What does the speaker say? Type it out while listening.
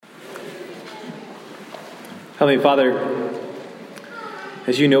Heavenly Father,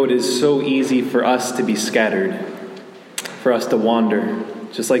 as you know, it is so easy for us to be scattered, for us to wander,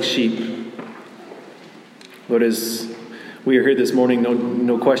 just like sheep. Lord, as we are here this morning,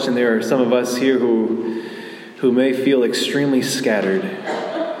 no question there are some of us here who may feel extremely scattered,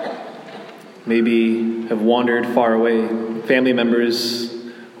 maybe have wandered far away, family members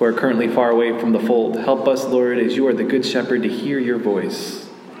who are currently far away from the fold. Help us, Lord, as you are the good shepherd, to hear your voice,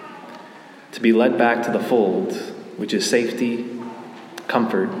 to be led back to the fold, which is safety,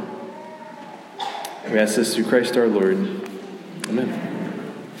 comfort. We ask this through Christ our Lord. Amen.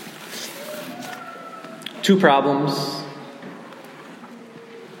 2 problems,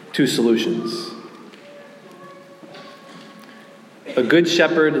 2 solutions. A good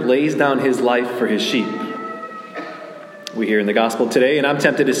shepherd lays down his life for his sheep. We hear in the gospel today, and I'm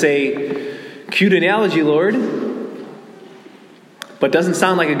tempted to say, cute analogy, Lord, but doesn't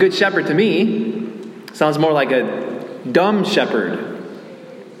sound like a good shepherd to me. Sounds more like a dumb shepherd.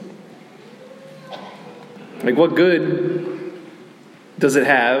 Like, what good does it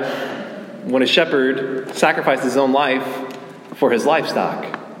have when a shepherd sacrifices his own life for his livestock?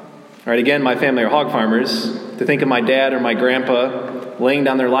 All right, again, my family are hog farmers. To think of my dad or my grandpa laying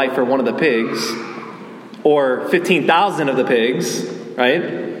down their life for one of the pigs, or 15,000 of the pigs,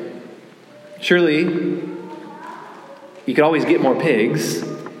 right? Surely, you could always get more pigs,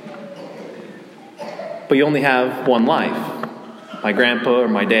 but you only have one life. My grandpa or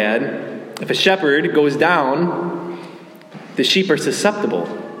my dad. If a shepherd goes down, the sheep are susceptible,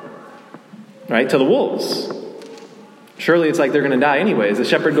 right, to the wolves. Surely it's like they're going to die anyways. The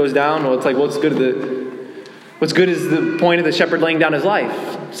shepherd goes down, well, it's like, what's good is the point of the shepherd laying down his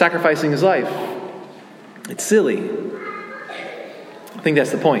life, sacrificing his life? It's silly. I think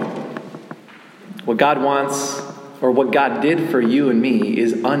that's the point. What God wants, or what God did for you and me,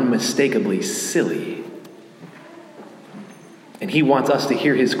 is unmistakably silly. And he wants us to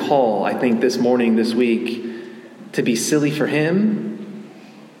hear his call, I think, this morning, this week, to be silly for him,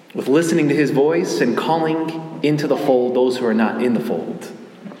 with listening to his voice and calling into the fold those who are not in the fold.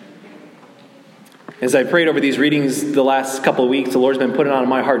 As I prayed over these readings the last couple of weeks, the Lord's been putting on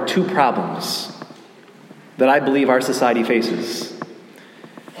my heart 2 problems that I believe our society faces.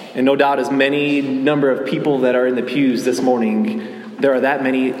 And no doubt, as many number of people that are in the pews this morning, there are that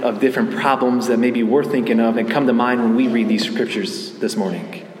many of different problems that maybe we're thinking of and come to mind when we read these scriptures this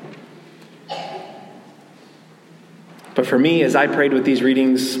morning. But for me, as I prayed with these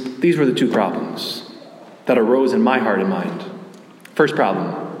readings, these were the 2 problems that arose in my heart and mind. First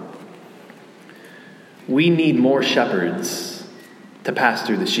problem: we need more shepherds to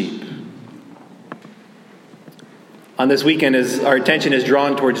pasture the sheep. On this weekend, as our attention is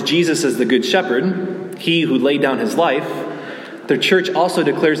drawn towards Jesus as the good shepherd, he who laid down his life, the church also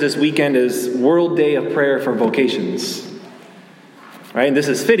declares this weekend as World Day of Prayer for Vocations. Right? And this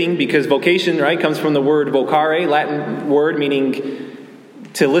is fitting because vocation, right, comes from the word vocare, Latin word meaning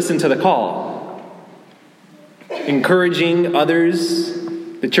to listen to the call. Encouraging others.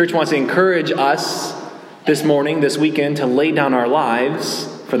 The church wants to encourage us this morning, this weekend, to lay down our lives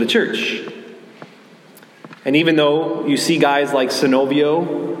for the church. And even though you see guys like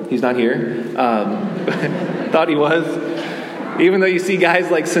Synovio, he's not here, thought he was. Even though you see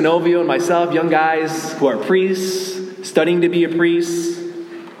guys like Synovio and myself, young guys who are priests, studying to be a priest,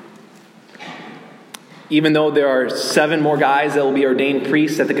 even though there are 7 more guys that will be ordained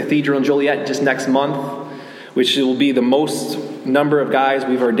priests at the cathedral in Joliet just next month, which will be the most number of guys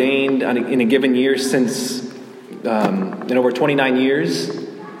we've ordained in a given year since in over 29 years.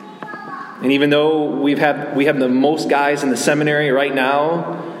 And even though we have the most guys in the seminary right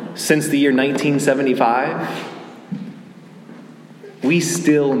now since the year 1975, we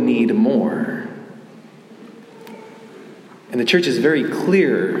still need more. And the church is very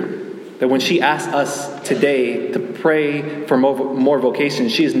clear that when she asks us today to pray for more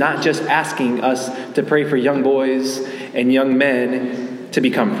vocations, she is not just asking us to pray for young boys and young men to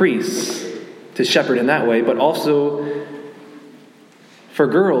become priests, to shepherd in that way, but also for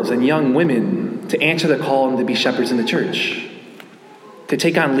girls and young women to answer the call and to be shepherds in the church, to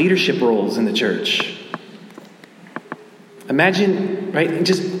take on leadership roles in the church. Imagine, right,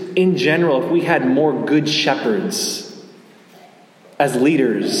 just in general, if we had more good shepherds as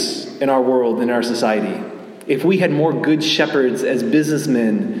leaders in our world, in our society. If we had more good shepherds as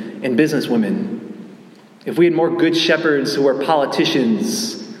businessmen and businesswomen. If we had more good shepherds who are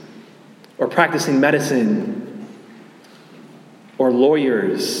politicians or practicing medicine or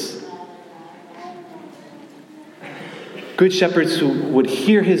lawyers. Good shepherds who would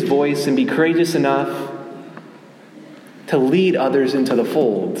hear his voice and be courageous enough to lead others into the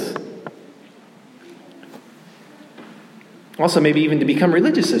fold. Also, maybe even to become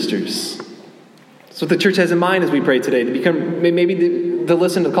religious sisters. That's what the church has in mind as we pray today, to become, maybe to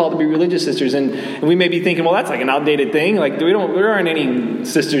listen to the call to be religious sisters. And we may be thinking, well, that's like an outdated thing. Like, there aren't any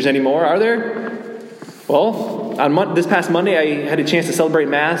sisters anymore, are there? Well, on this past Monday, I had a chance to celebrate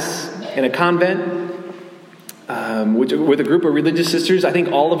Mass in a convent with a group of religious sisters, I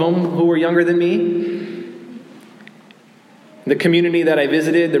think all of them who were younger than me. The community that I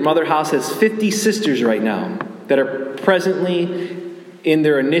visited, their mother house has 50 sisters right now that are presently in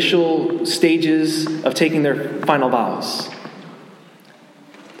their initial stages of taking their final vows.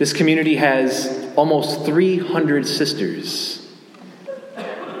 This community has almost 300 sisters.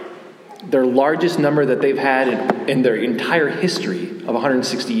 Their largest number that they've had in their entire history of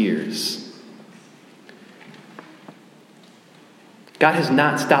 160 years. God has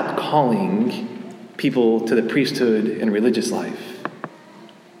not stopped calling people to the priesthood and religious life.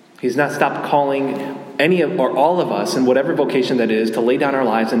 He's not stopped calling any of or all of us in whatever vocation that is to lay down our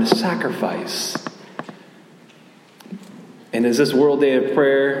lives and to sacrifice. And as this World Day of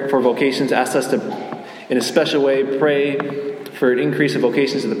Prayer for Vocations asks us to, in a special way, pray for an increase of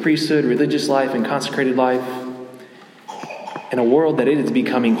vocations to the priesthood, religious life, and consecrated life, in a world that it is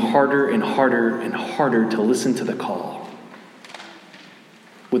becoming harder and harder and harder to listen to the call,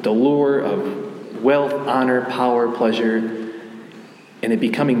 with the lure of wealth, honor, power, pleasure, and it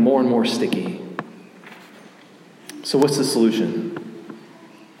becoming more and more sticky. So what's the solution?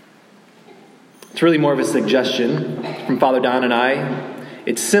 It's really more of a suggestion from Father Don and I.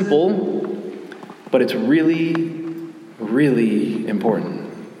 It's simple, but it's really, really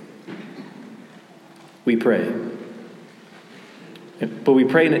important. We pray. But we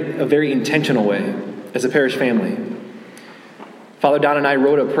pray in a very intentional way as a parish family. Father Don and I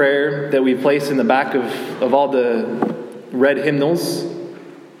wrote a prayer that we placed in the back of all the red hymnals,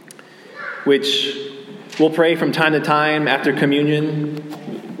 which we'll pray from time to time after communion,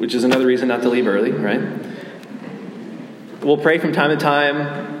 which is another reason not to leave early, right? We'll pray from time to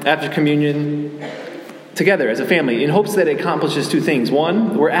time after communion together as a family in hopes that it accomplishes two things.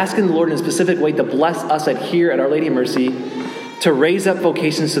 One, we're asking the Lord in a specific way to bless us here at Our Lady of Mercy to raise up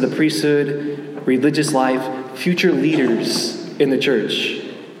vocations to the priesthood, religious life, future leaders in the church,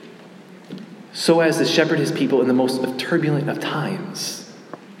 so as to shepherd his people in the most turbulent of times.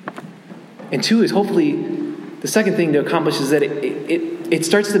 And two is hopefully the second thing to accomplish is that it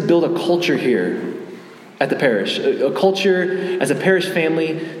starts to build a culture here at the parish, a culture as a parish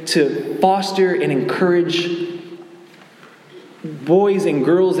family to foster and encourage boys and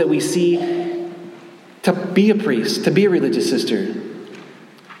girls that we see to be a priest, to be a religious sister,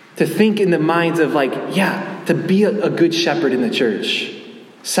 to think in the minds of to be a good shepherd in the church,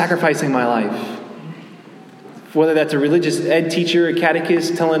 sacrificing my life. Whether that's a religious ed teacher, a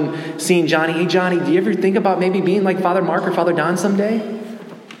catechist, seeing Johnny, hey Johnny, do you ever think about maybe being like Father Mark or Father Don someday?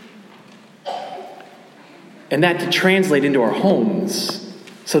 And that to translate into our homes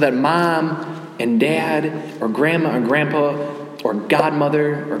so that mom and dad or grandma or grandpa or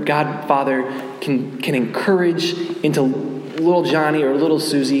godmother or godfather can encourage into little Johnny or little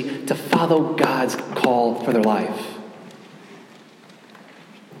Susie to follow God's call for their life.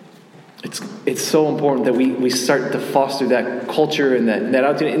 It's so important that we start to foster that culture and that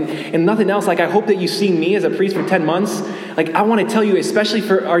attitude. And nothing else, I hope that you see me as a priest for 10 months. I want to tell you, especially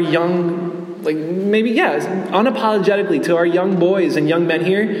for our young, unapologetically to our young boys and young men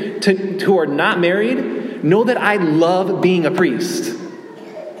here who are not married, know that I love being a priest.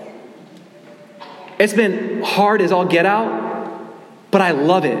 It's been hard as all get out, but I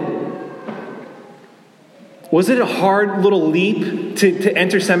love it. Was it a hard little leap to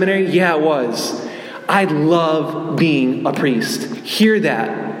enter seminary? Yeah, it was. I love being a priest. Hear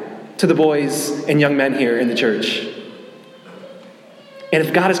that to the boys and young men here in the church. And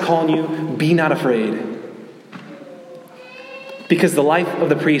if God is calling you, be not afraid. Because the life of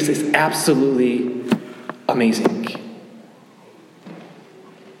the priest is absolutely amazing.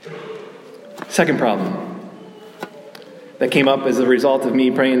 Second problem that came up as a result of me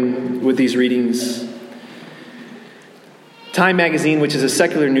praying with these readings. Time magazine, which is a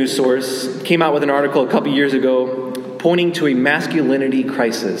secular news source, came out with an article a couple years ago pointing to a masculinity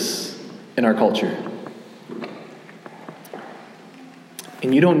crisis in our culture.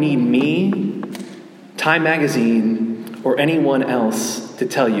 And you don't need me, Time magazine, or anyone else to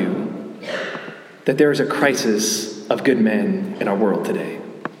tell you that there is a crisis of good men in our world today.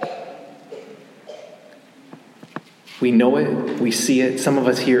 We know it, we see it. Some of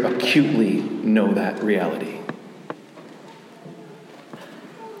us here acutely know that reality.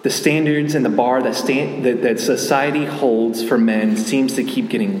 The standards and the bar that society holds for men seems to keep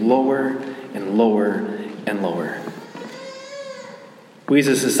getting lower and lower and lower. We as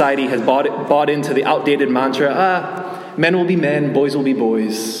a society has bought into the outdated mantra, men will be men, boys will be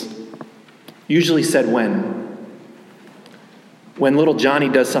boys. Usually said when little Johnny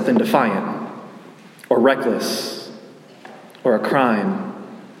does something defiant or reckless or a crime,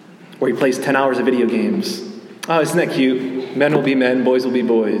 or he plays 10 hours of video games. Oh, isn't that cute? Men will be men, boys will be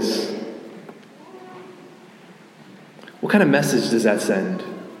boys. What kind of message does that send?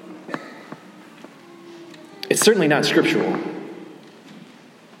 It's certainly not scriptural.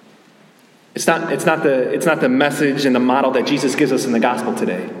 It's not the message and the model that Jesus gives us in the gospel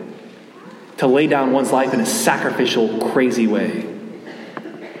today. To lay down one's life in a sacrificial, crazy way.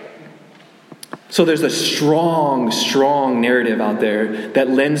 So there's a strong, strong narrative out there that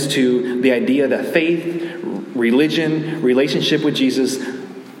lends to the idea that faith, religion, relationship with Jesus,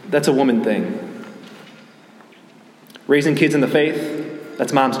 that's a woman thing. Raising kids in the faith,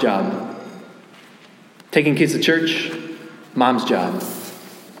 that's mom's job. Taking kids to church, mom's job.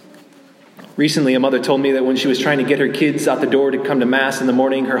 Recently, a mother told me that when she was trying to get her kids out the door to come to Mass in the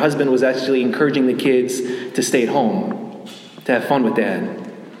morning, her husband was actually encouraging the kids to stay at home, to have fun with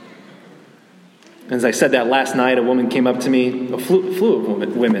Dad. As I said that last night, a woman came up to me, a slew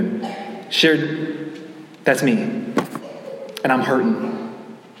of women, shared, that's me, and I'm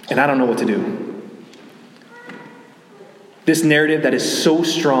hurting, and I don't know what to do. This narrative that is so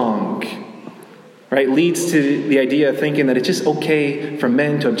strong, right, leads to the idea of thinking that it's just okay for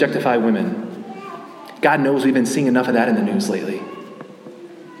men to objectify women. God knows we've been seeing enough of that in the news lately.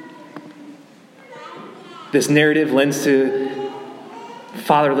 This narrative lends to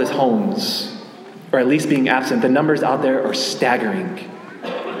fatherless homes, or at least being absent. The numbers out there are staggering.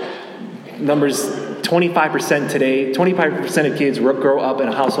 Numbers, 25% today, 25% of kids grow up in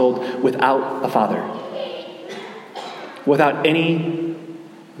a household without a father. Without any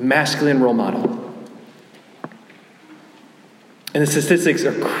masculine role model. And the statistics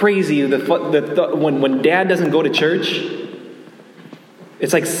are crazy. When dad doesn't go to church,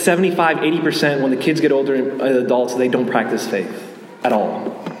 it's like 75, 80% when the kids get older and adults, they don't practice faith at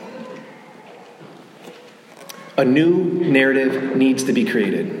all. A new narrative needs to be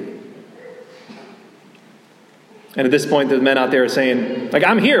created. And at this point, the men out there are saying,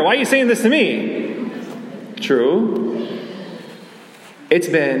 I'm here. Why are you saying this to me? True. It's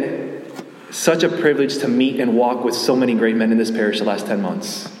been such a privilege to meet and walk with so many great men in this parish the last 10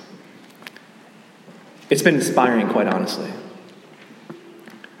 months. It's been inspiring, quite honestly.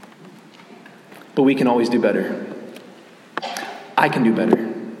 But we can always do better. I can do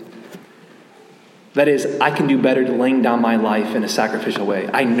better. That is, I can do better to laying down my life in a sacrificial way.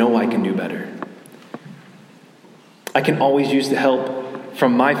 I know I can do better. I can always use the help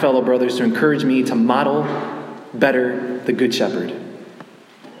from my fellow brothers to encourage me to model better the Good Shepherd.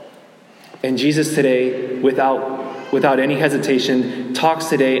 And Jesus today, without any hesitation, talks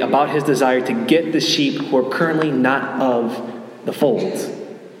today about his desire to get the sheep who are currently not of the fold.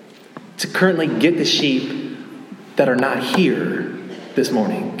 To currently get the sheep that are not here this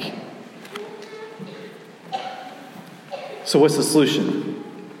morning. So what's the solution?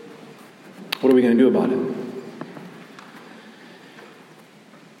 What are we going to do about it?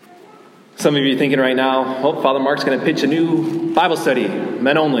 Some of you are thinking right now, Father Mark's going to pitch a new Bible study,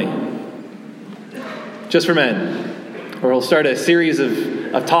 men only. Just for men. Or he'll start a series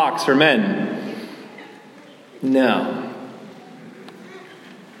of talks for men. No.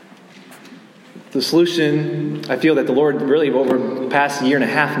 The solution, I feel that the Lord really over the past year and a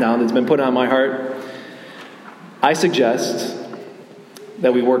half now that's been put on my heart, I suggest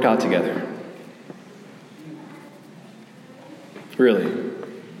that we work out together. Really.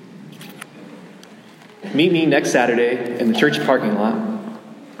 Meet me next Saturday in the church parking lot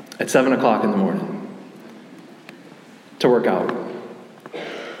at 7 o'clock in the morning. To work out.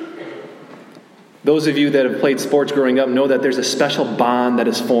 Those of you that have played sports growing up know that there's a special bond that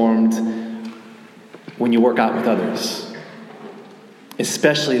is formed when you work out with others.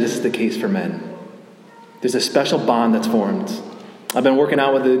 Especially this is the case for men. There's a special bond that's formed. I've been working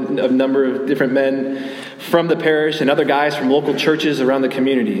out with a number of different men from the parish and other guys from local churches around the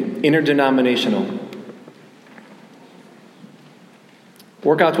community, interdenominational.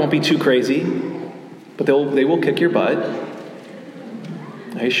 Workouts won't be too crazy. But they will kick your butt.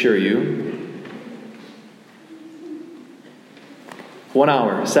 I assure you. 1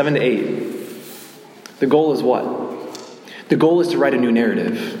 hour, 7 to 8. The goal is what? The goal is to write a new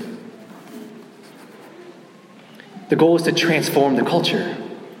narrative. The goal is to transform the culture.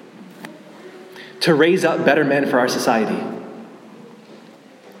 To raise up better men for our society.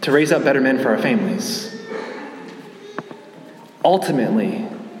 To raise up better men for our families. Ultimately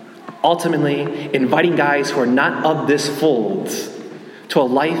inviting guys who are not of this fold to a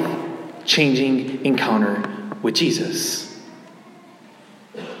life-changing encounter with Jesus.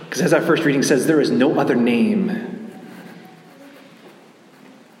 Because as our first reading says, there is no other name.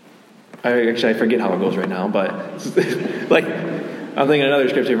 I forget how it goes right now, but like, I'm thinking another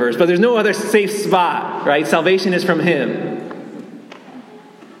scripture verse, but there's no other safe spot, right? Salvation is from him.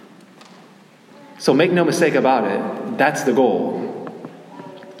 So make no mistake about it, that's the goal.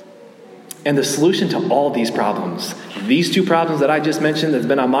 And the solution to all these problems, these two problems that I just mentioned that's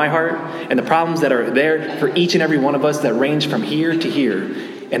been on my heart, and the problems that are there for each and every one of us that range from here to here,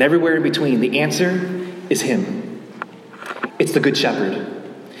 and everywhere in between, the answer is him. It's the Good Shepherd.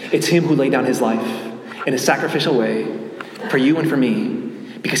 It's him who laid down his life in a sacrificial way for you and for me,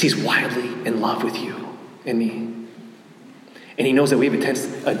 because he's wildly in love with you and me. And he knows that we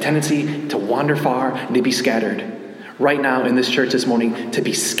have a tendency to wander far and to be scattered. Right now in this church this morning, to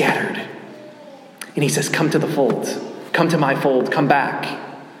be scattered. And he says, come to the fold. Come to my fold. Come back.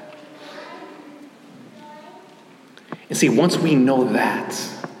 And see, once we know that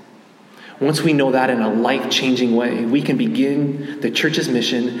in a life-changing way, we can begin the church's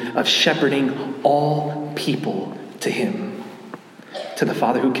mission of shepherding all people to him, to the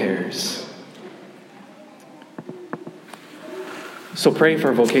Father who cares. So pray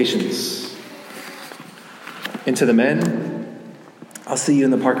for vocations. And to the men, I'll see you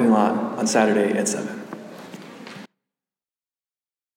in the parking lot on Saturday at 7.